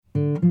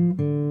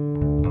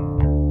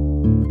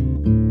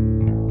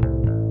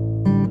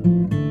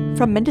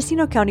From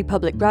Mendocino County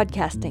Public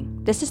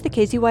Broadcasting, this is the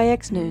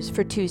KZYX News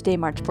for Tuesday,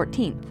 March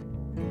 14th.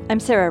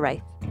 I'm Sarah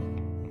Reith.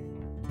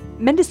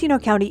 Mendocino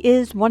County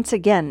is, once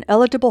again,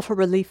 eligible for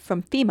relief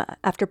from FEMA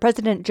after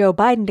President Joe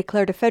Biden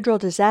declared a federal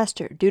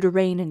disaster due to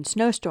rain and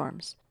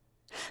snowstorms.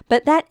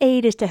 But that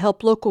aid is to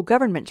help local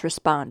governments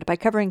respond by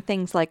covering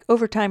things like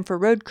overtime for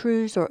road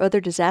crews or other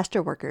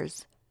disaster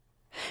workers.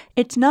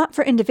 It's not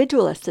for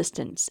individual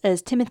assistance,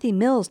 as Timothy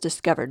Mills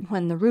discovered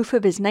when the roof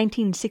of his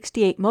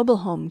 1968 mobile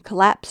home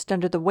collapsed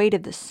under the weight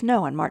of the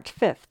snow on March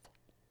 5th.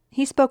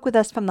 He spoke with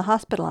us from the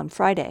hospital on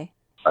Friday.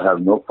 I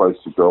have no place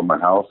to go. My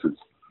house is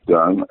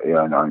done,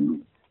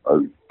 and I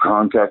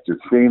contacted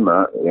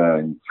FEMA,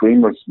 and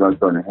FEMA's not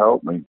going to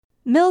help me.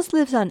 Mills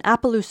lives on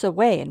Appaloosa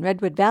Way in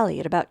Redwood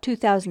Valley at about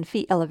 2,000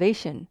 feet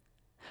elevation.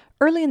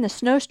 Early in the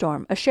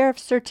snowstorm, a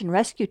sheriff's search and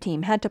rescue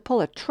team had to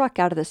pull a truck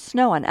out of the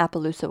snow on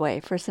Appaloosa Way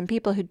for some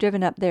people who'd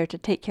driven up there to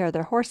take care of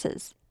their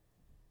horses.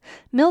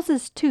 Mills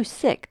is too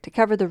sick to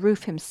cover the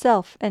roof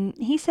himself, and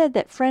he said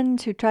that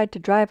friends who tried to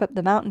drive up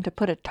the mountain to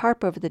put a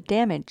tarp over the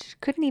damage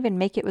couldn't even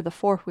make it with a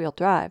four-wheel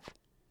drive.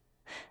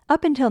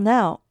 Up until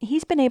now,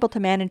 he's been able to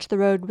manage the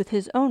road with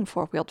his own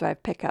four-wheel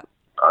drive pickup.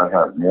 I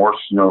have more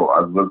snow.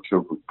 I've lived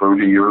here for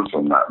 30 years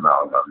on that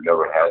mountain. I've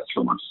never had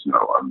so much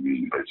snow. I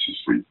mean, it's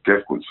just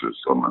ridiculous. There's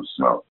so much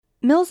snow.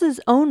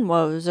 Mills's own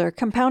woes are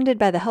compounded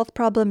by the health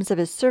problems of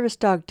his service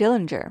dog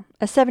Dillinger,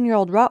 a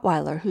 7-year-old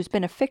Rottweiler who's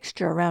been a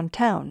fixture around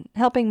town,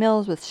 helping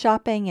Mills with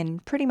shopping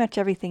and pretty much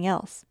everything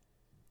else.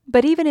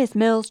 But even as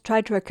Mills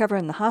tried to recover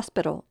in the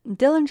hospital,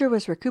 Dillinger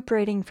was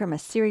recuperating from a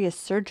serious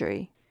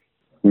surgery.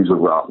 He's a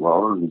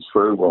Rottweiler. He's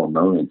very well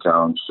known in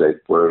town,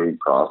 Safeway,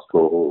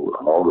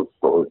 Costco, all the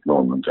stores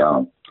known in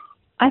town.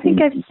 I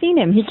think I've seen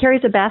him. He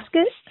carries a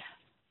basket?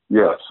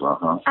 Yes,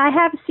 I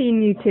have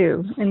seen you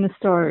too in the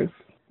stores.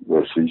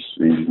 Yes,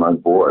 he's my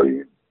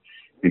boy.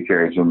 He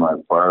carries in my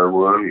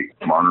firewood.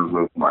 He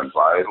monitors my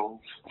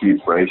vitals,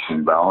 keeps race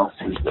and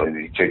balances, and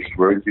he takes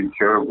very good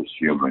care of his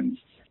human.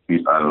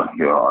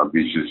 I'd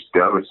be just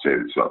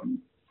devastated if something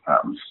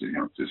happens to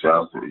him. Just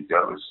absolutely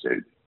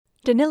devastated.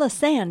 Danila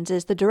Sands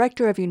is the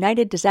director of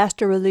United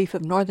Disaster Relief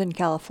of Northern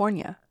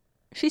California.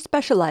 She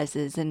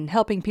specializes in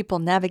helping people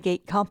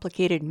navigate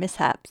complicated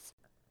mishaps.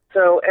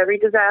 So every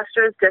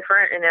disaster is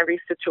different and every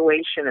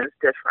situation is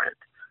different.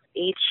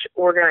 Each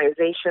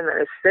organization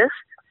that assists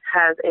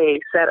has a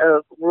set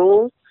of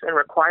rules and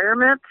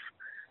requirements.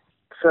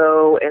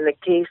 So in the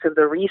case of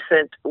the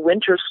recent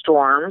winter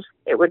storms,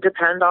 it would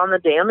depend on the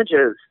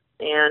damages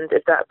and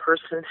if that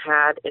person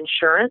had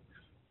insurance.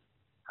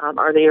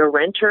 Are they a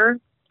renter?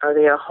 Are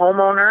they a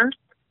homeowner?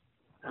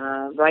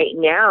 Right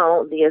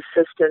now, the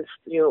assistance,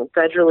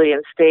 federally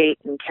and state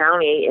and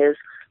county is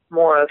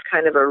more of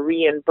kind of a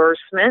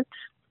reimbursement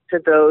to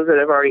those that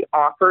have already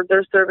offered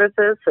their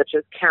services, such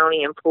as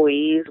county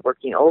employees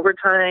working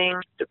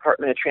overtime,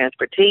 Department of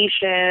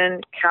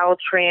Transportation,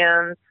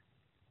 Caltrans,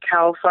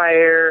 CAL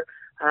FIRE,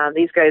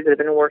 these guys that have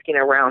been working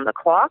around the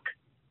clock.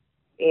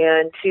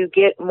 And to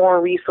get more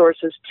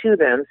resources to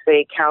them,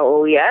 say Cal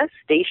OES,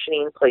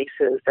 stationing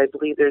places. I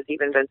believe there's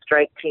even been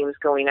strike teams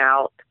going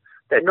out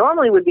that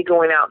normally would be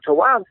going out to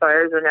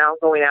wildfires are now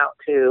going out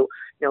to,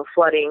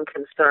 flooding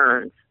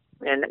concerns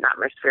and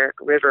atmospheric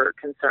river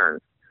concerns.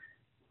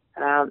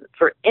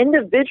 For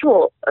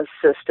individual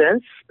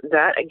assistance,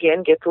 that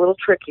again gets a little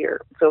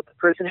trickier. So if the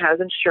person has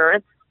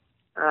insurance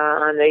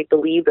and they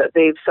believe that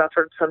they've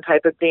suffered some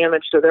type of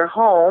damage to their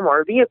home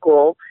or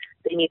vehicle,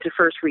 they need to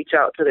first reach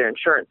out to their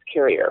insurance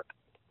carrier.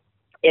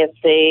 If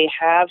they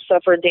have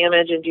suffered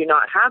damage and do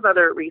not have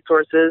other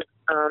resources,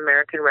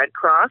 American Red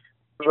Cross.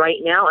 Right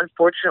now,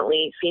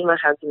 unfortunately, FEMA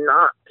has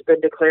not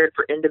been declared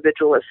for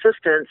individual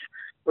assistance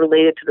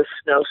related to the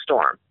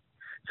snowstorm.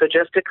 So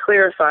just to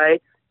clarify,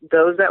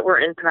 those that were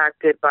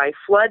impacted by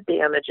flood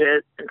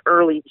damages in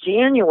early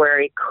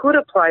January could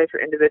apply for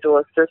individual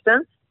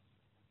assistance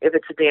if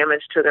it's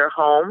damage to their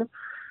home,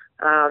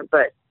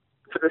 but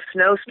for the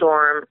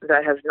snowstorm,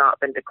 that has not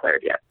been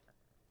declared yet.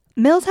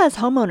 Mills has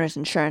homeowner's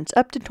insurance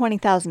up to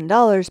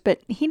 $20,000,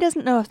 but he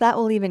doesn't know if that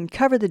will even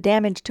cover the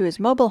damage to his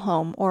mobile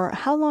home or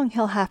how long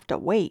he'll have to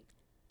wait.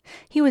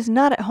 He was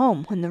not at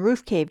home when the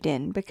roof caved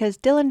in because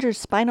Dillinger's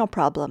spinal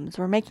problems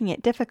were making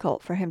it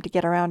difficult for him to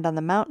get around on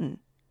the mountain.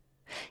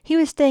 He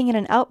was staying in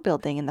an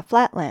outbuilding in the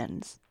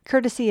flatlands,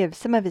 courtesy of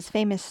some of his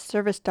famous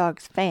service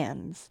dog's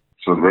fans.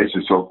 So they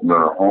just opened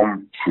their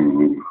home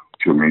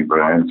to me,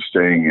 but I'm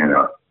staying in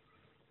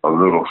a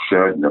little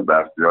shed in the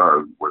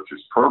backyard, which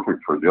is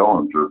perfect for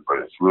Dillinger, but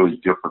it's really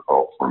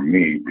difficult for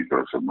me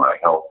because of my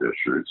health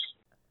issues.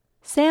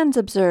 Sands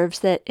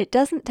observes that it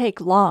doesn't take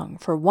long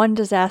for one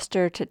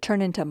disaster to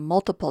turn into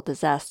multiple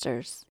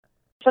disasters.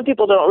 Some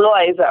people don't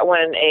realize that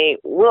when a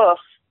roof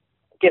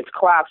gets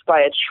collapsed by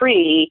a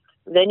tree,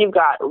 then you've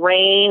got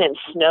rain and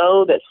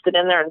snow that's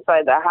sitting there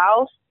inside the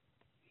house.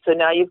 So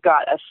now you've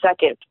got a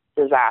second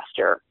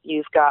disaster.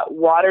 You've got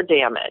water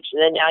damage.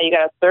 And then now you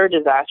got a third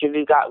disaster.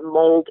 You've got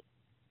mold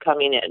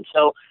coming in.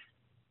 So,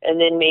 and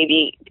then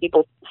maybe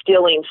people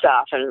stealing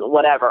stuff and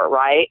whatever,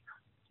 right?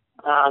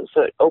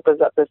 So it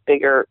opens up this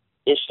bigger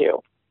issue.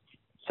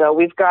 So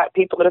we've got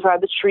people that have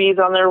had the trees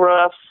on their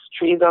roofs,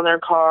 trees on their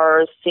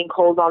cars,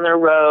 sinkholes on their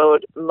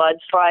road,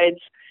 mudslides,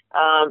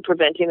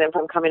 preventing them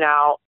from coming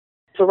out.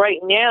 So right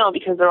now,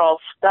 because they're all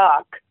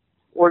stuck,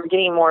 we're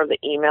getting more of the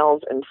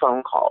emails and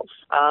phone calls.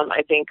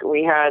 I think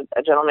we had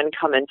a gentleman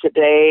come in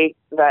today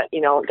that,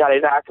 got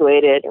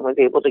evacuated and was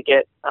able to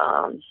get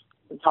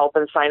help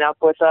and sign up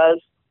with us.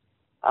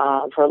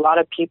 For a lot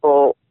of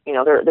people, they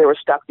were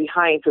stuck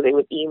behind, so they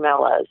would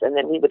email us, and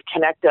then we would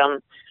connect them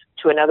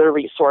to another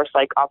resource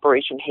like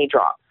Operation Hay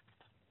Drop,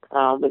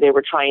 where they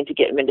were trying to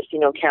get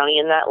Mendocino County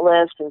in that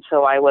list. And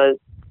so I was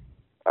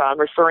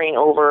referring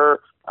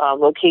over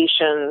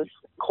locations,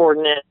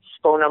 coordinates,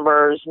 phone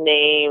numbers,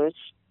 names,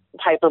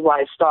 type of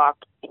livestock,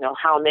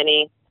 how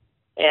many,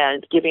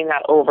 and giving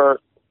that over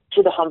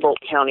to the Humboldt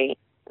County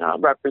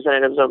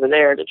representatives over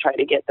there to try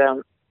to get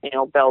them,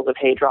 bales of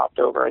hay dropped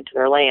over into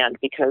their land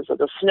because of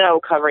the snow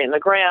covering the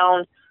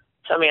ground.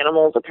 Some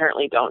animals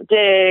apparently don't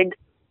dig.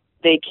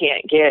 They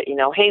can't get,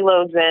 hay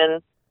loads in.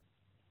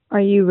 Are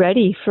you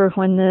ready for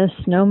when the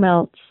snow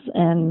melts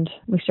and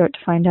we start to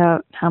find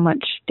out how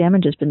much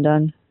damage has been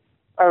done?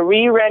 Are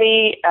we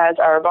ready as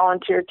our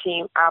volunteer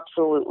team?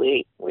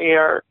 Absolutely. We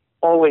are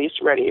always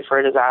ready for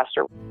a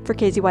disaster. For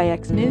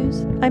KZYX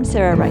News, I'm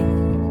Sarah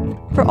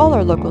Wright. For all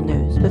our local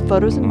news with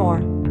photos and more,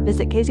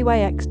 visit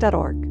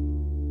kzyx.org.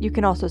 You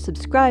can also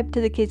subscribe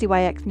to the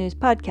KZYX News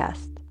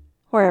podcast,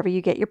 wherever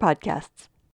you get your podcasts.